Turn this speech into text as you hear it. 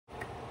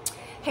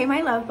Hey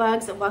my love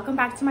bugs, welcome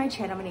back to my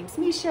channel. My name's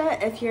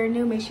Misha. If you're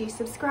new, make sure you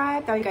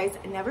subscribe. That way you guys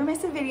never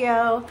miss a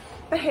video.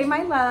 But hey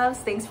my loves,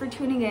 thanks for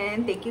tuning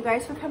in. Thank you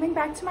guys for coming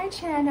back to my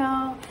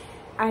channel.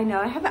 I know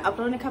I haven't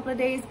uploaded in a couple of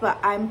days, but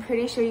I'm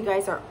pretty sure you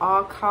guys are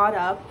all caught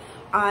up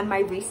on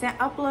my recent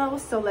uploads.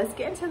 So let's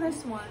get into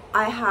this one.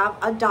 I have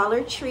a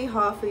Dollar Tree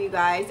haul for you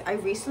guys. I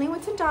recently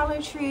went to Dollar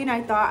Tree and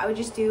I thought I would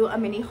just do a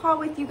mini haul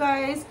with you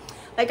guys.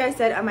 Like I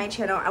said on my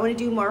channel, I want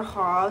to do more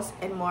hauls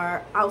and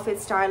more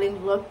outfit styling,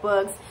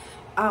 lookbooks,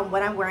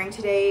 what I'm wearing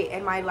today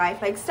in my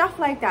life, like stuff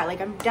like that.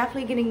 Like I'm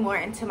definitely getting more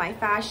into my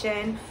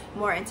fashion,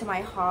 more into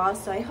my haul,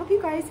 so I hope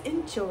you guys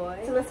enjoy.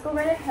 So let's go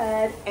right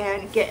ahead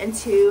and get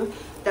into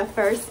the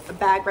first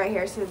bag right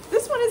here. So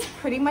this one is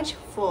pretty much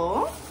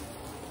full.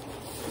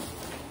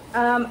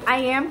 I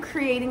am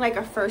creating like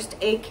a first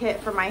aid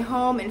kit for my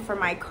home and for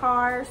my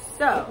car.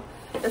 So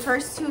the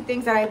first two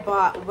things that I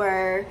bought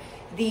were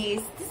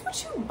these. This is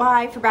what you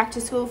buy for back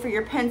to school for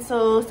your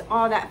pencils,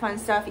 all that fun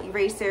stuff,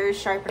 erasers,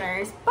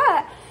 sharpeners.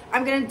 But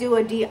I'm gonna do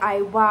a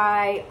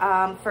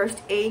DIY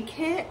first aid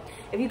kit.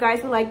 If you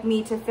guys would like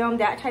me to film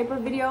that type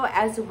of video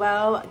as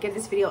well, give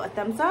this video a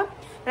thumbs up.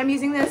 But I'm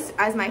using this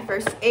as my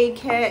first aid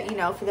kit, you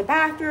know, for the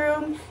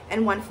bathroom,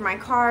 and one for my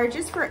car,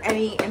 just for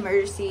any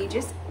emergency.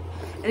 Just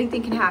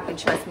anything can happen,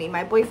 trust me.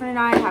 My boyfriend and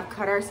I have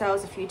cut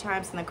ourselves a few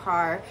times in the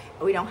car,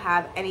 but we don't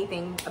have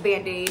anything, a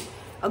band-aid,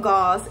 a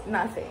gauze,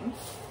 nothing.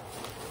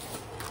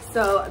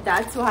 So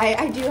that's why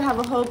I do have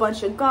a whole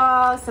bunch of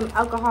gauze, some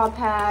alcohol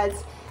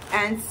pads,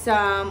 and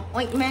some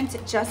ointment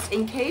just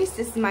in case.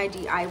 This is my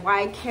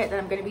DIY kit that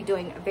I'm going to be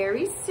doing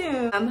very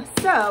soon.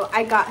 So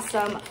I got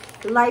some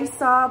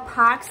Lysol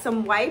packs,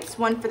 some wipes,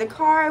 one for the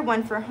car,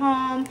 one for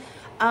home,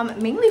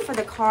 mainly for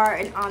the car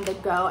and on the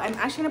go. I'm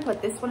actually going to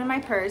put this one in my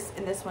purse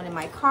and this one in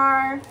my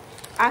car.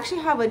 I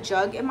actually have a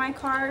jug in my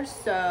car,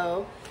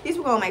 so these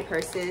will go in my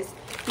purses.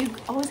 You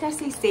always gotta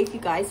stay safe, you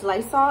guys.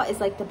 Lysol is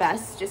like the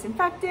best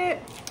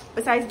disinfectant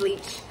besides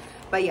bleach.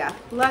 But yeah,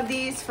 love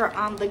these for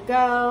on the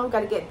go.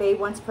 Gotta get babe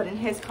one to put in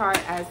his car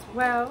as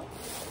well.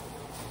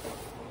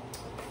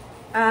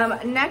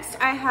 Next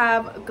I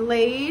have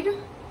Glade.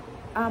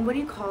 What do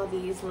you call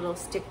these little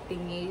stick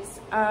thingies?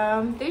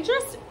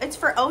 It's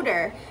for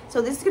odor.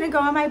 So this is gonna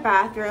go in my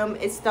bathroom.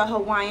 It's the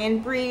Hawaiian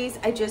Breeze.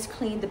 I just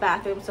cleaned the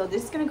bathroom, so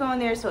this is gonna go in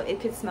there so it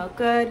could smell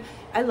good.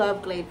 I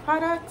love Glade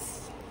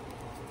products.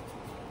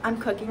 I'm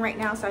cooking right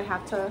now, so I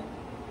have to,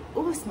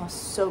 oh, it smells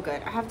so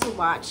good. I have to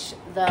watch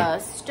the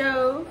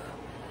stove.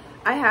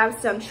 I have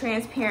some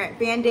transparent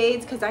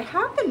band-aids because I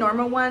have the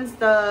normal ones,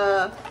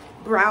 the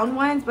brown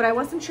ones, but I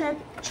want some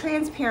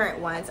transparent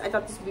ones. I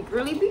thought this would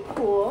really be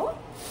cool.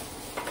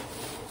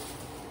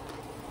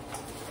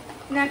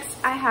 Next,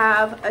 I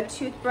have a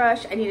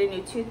toothbrush. I need a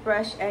new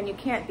toothbrush, and you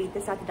can't beat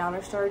this at the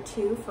dollar store.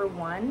 2 for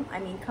 1. I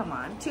mean, come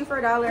on. 2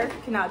 for $1.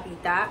 Cannot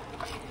beat that.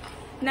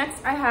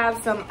 Next, I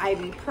have some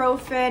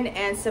ibuprofen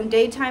and some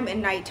daytime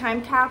and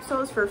nighttime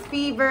capsules for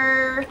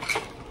fever,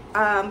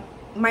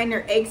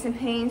 minor aches and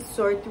pains,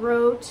 sore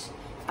throat,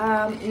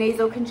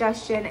 nasal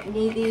congestion.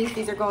 Need these.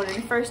 These are going in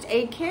the first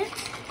aid kit.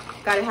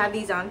 Gotta have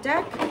these on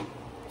deck.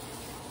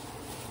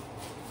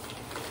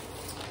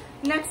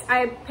 Next,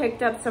 I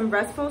picked up some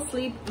Restful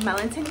Sleep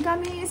Melatonin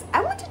gummies.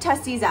 I want to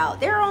test these out.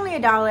 They're only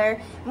 $1.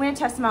 I'm gonna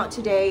test them out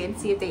today and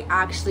see if they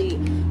actually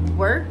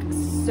work.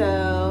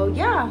 So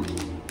yeah,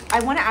 I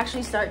want to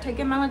actually start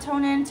taking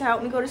melatonin to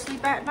help me go to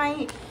sleep at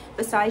night,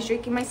 besides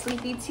drinking my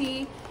sleepy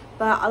tea.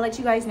 But I'll let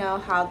you guys know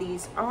how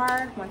these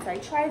are once I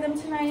try them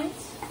tonight.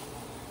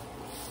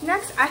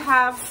 Next, I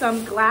have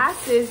some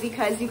glasses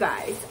because you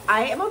guys,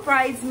 I am a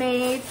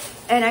bridesmaid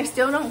and I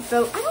still don't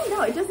feel, I don't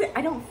know,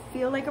 I don't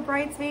feel like a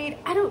bridesmaid.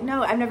 I don't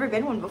know, I've never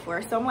been one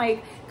before, so I'm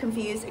like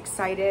confused,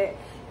 excited.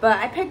 But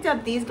I picked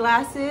up these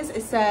glasses.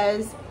 It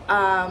says,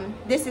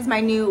 this is my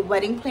new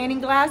wedding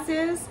planning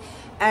glasses.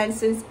 And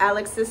since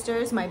Alex's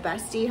sisters, my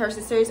bestie, her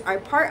sisters are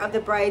part of the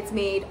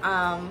bridesmaid,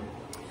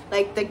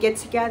 like the get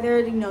together,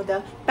 you know,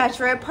 the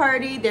bachelorette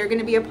party, they're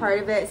gonna be a part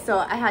of it. So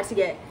I had to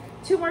get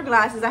 2 more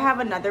glasses. I have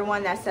another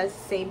one that says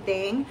the same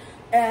thing.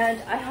 And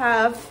I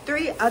have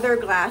 3 other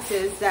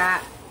glasses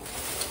that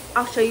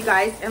I'll show you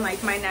guys in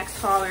like my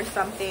next haul or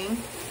something.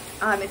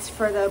 It's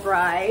for the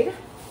bride.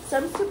 So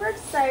I'm super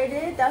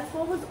excited. That's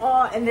what was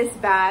all in this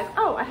bag.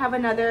 Oh, I have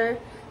another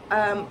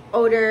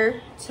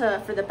odor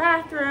for the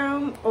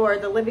bathroom or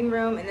the living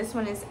room, and this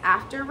one is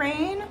After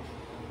Rain.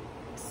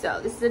 So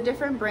this is a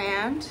different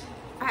brand.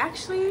 I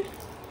actually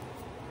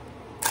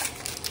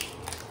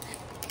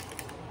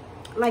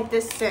like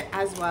this scent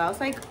as well. It's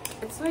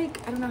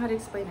like I don't know how to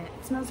explain it.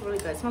 It smells really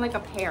good. It smells like a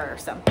pear or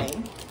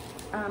something.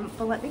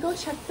 But let me go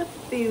check the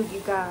food,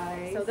 you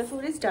guys. So the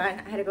food is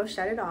done. I had to go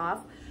shut it off.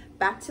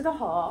 Back to the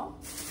haul.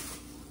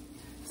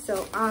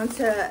 So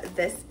onto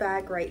this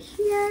bag right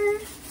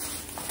here.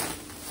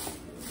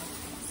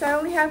 So I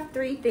only have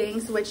 3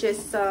 things, which is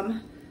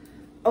some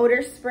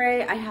odor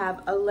spray. I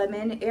have a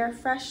lemon air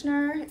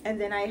freshener, and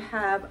then I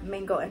have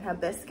mango and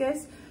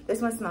hibiscus.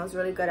 This one smells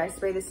really good. I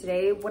sprayed this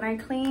today when I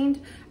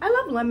cleaned. I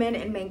love lemon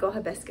and mango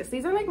hibiscus.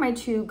 These are like my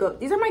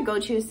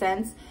go-to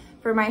scents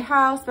for my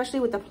house, especially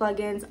with the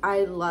plugins.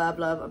 I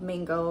love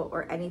mango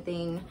or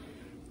anything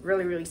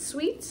really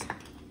sweet.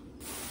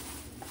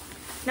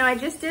 Now I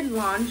just did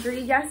laundry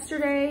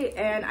yesterday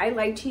and I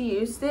like to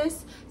use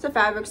this. It's a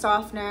fabric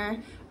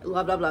softener.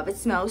 Love. It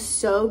smells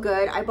so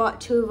good. I bought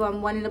 2 of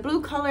them, one in a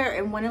blue color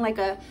and one in like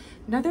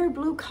another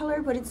blue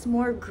color, but it's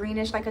more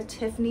greenish, like a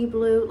Tiffany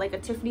blue, like a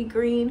Tiffany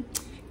green.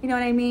 You know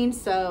what I mean?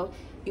 So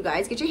you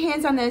guys get your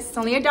hands on this. It's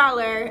only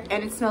 $1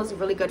 and it smells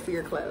really good for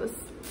your clothes.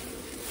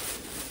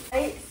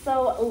 Right,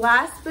 so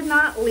last but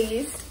not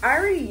least, I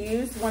already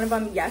used one of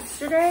them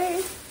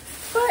yesterday,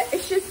 but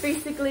it's just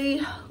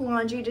basically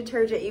laundry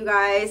detergent, you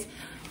guys.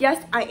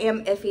 Yes, I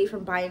am iffy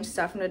from buying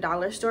stuff from the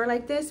dollar store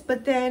like this,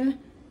 but then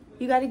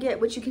you got to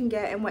get what you can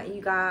get and what you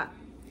got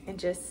and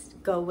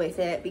just go with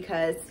it,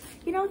 because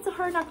you know it's a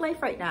hard knock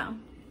life right now.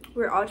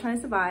 We're all trying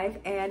to survive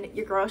and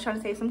your girl's trying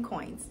to save some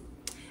coins,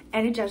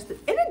 and it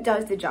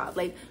does the job.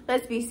 Like,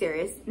 let's be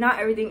serious, not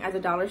everything at the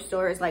dollar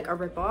store is like a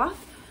ripoff.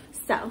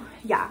 So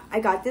yeah, I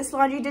got this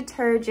laundry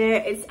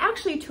detergent. It's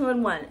actually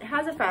 2-in-1. It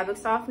has a fabric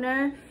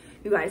softener.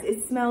 You guys,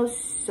 it smells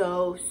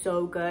so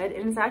good,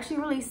 and it's actually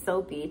really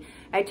soapy.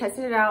 I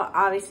tested it out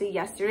obviously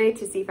yesterday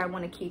to see if I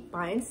want to keep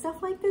buying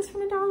stuff like this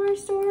from a dollar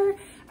store.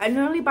 I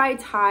normally buy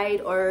Tide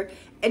or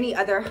any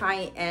other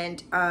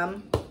high-end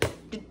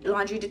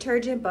laundry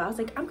detergent, but I was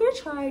like, I'm gonna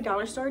try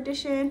dollar store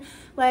edition.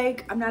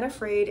 Like, I'm not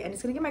afraid, and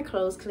it's gonna get my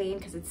clothes clean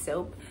because it's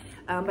soap.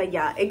 But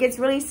yeah, it gets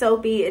really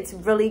soapy. It's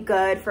really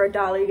good. For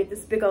 $1 you get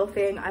this big old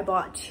thing. I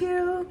bought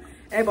 2,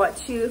 and I bought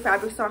 2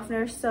 fabric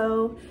softeners,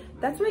 so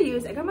that's what I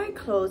use. I got my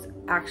clothes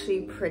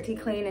actually pretty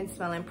clean and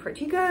smelling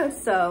pretty good.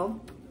 So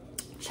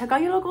check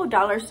out your local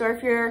dollar store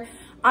if you're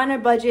on a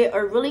budget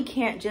or really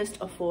can't just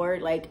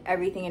afford like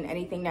everything and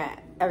anything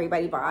that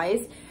everybody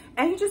buys,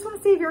 and you just want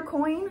to save your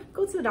coin,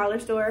 go to the dollar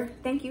store.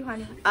 Thank you,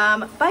 honey.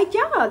 But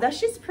yeah, that's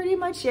just pretty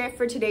much it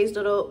for today's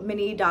little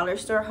mini dollar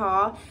store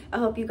haul. I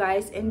hope you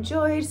guys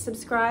enjoyed.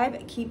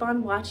 Subscribe, keep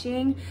on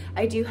watching.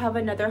 I do have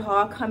another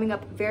haul coming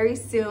up very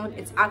soon.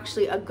 It's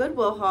actually a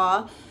Goodwill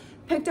haul.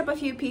 Picked up a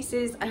few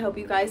pieces. I hope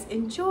you guys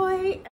enjoy.